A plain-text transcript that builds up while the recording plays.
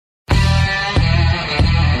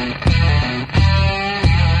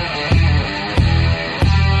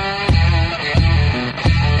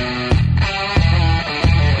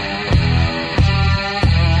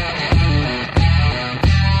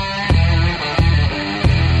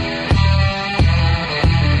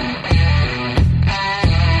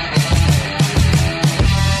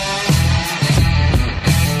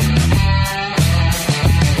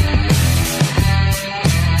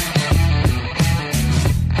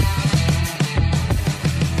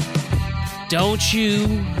Don't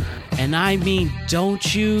you, and I mean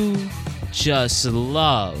don't you, just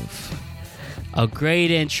love a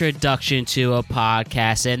great introduction to a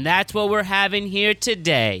podcast, and that's what we're having here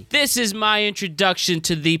today. This is my introduction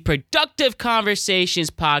to the Productive Conversations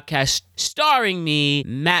podcast, starring me,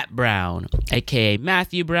 Matt Brown, aka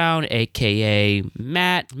Matthew Brown, aka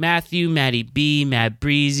Matthew, Matty B, Matt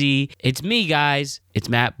Breezy. It's me, guys. It's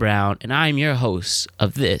Matt Brown, and I'm your host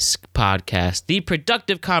of this podcast, the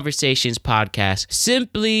Productive Conversations podcast.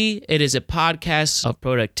 Simply, it is a podcast of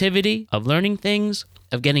productivity, of learning things,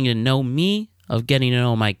 of getting to know me, of getting to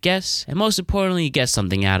know my guests, and most importantly, you get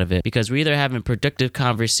something out of it, because we're either having productive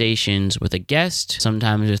conversations with a guest,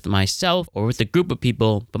 sometimes with myself, or with a group of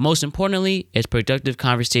people, but most importantly, it's productive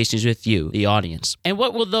conversations with you, the audience. And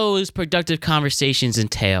what will those productive conversations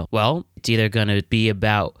entail? Well, it's either going to be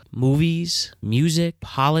about movies, music,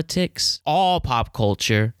 politics, all pop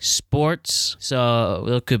culture, sports. So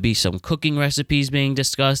there could be some cooking recipes being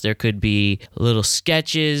discussed. There could be little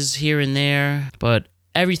sketches here and there, but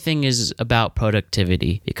everything is about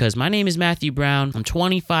productivity, because my name is Matthew Brown. I'm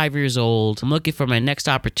 25 years old. I'm looking for my next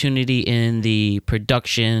opportunity in the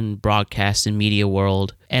production, broadcast, and media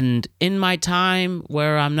world. And in my time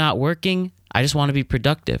where I'm not working, I just want to be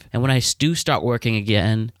productive. And when I do start working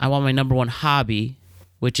again, I want my number one hobby,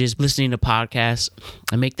 which is listening to podcasts,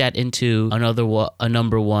 and make that into a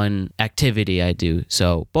number one activity I do.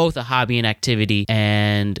 So both a hobby and activity.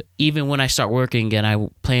 And even when I start working again, I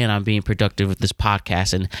plan on being productive with this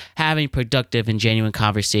podcast and having productive and genuine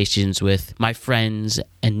conversations with my friends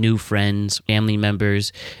and new friends, family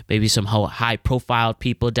members, maybe some high profile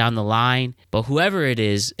people down the line. But whoever it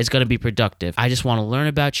is, it's going to be productive. I just want to learn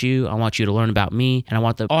about you. I want you to learn about me, and I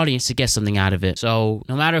want the audience to get something out of it. So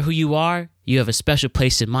no matter who you are, you have a special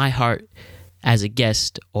place in my heart as a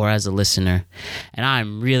guest or as a listener. And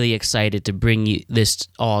I'm really excited to bring this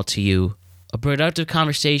all to you. A productive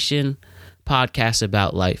conversation podcast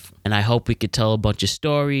about life. And I hope we could tell a bunch of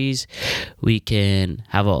stories. We can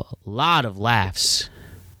have a lot of laughs.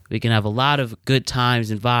 We can have a lot of good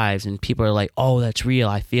times and vibes, and people are like, oh, that's real.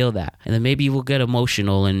 I feel that. And then maybe we'll get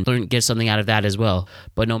emotional and get something out of that as well.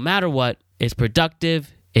 But no matter what, it's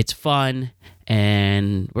productive, it's fun,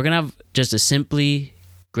 and we're going to have just a simply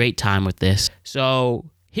great time with this. So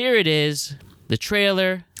here it is, the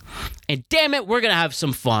trailer. And damn it, we're going to have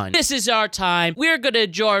some fun. This is our time. We're going to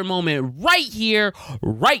enjoy our moment right here,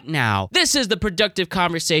 right now. This is the Productive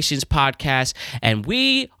Conversations podcast, and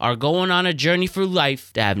we are going on a journey through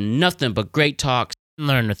life to have nothing but great talks and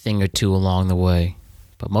learn a thing or two along the way.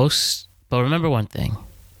 But remember one thing.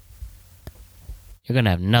 You're going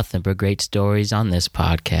to have nothing but great stories on this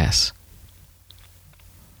podcast.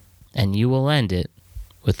 And you will end it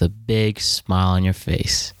with a big smile on your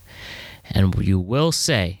face. And you will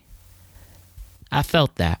say, I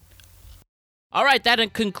felt that. All right,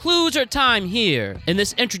 that concludes our time here in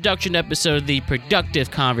this introduction episode of the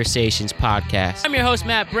Productive Conversations podcast. I'm your host,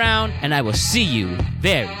 Matt Brown, and I will see you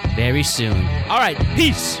very, very soon. All right,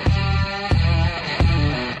 peace.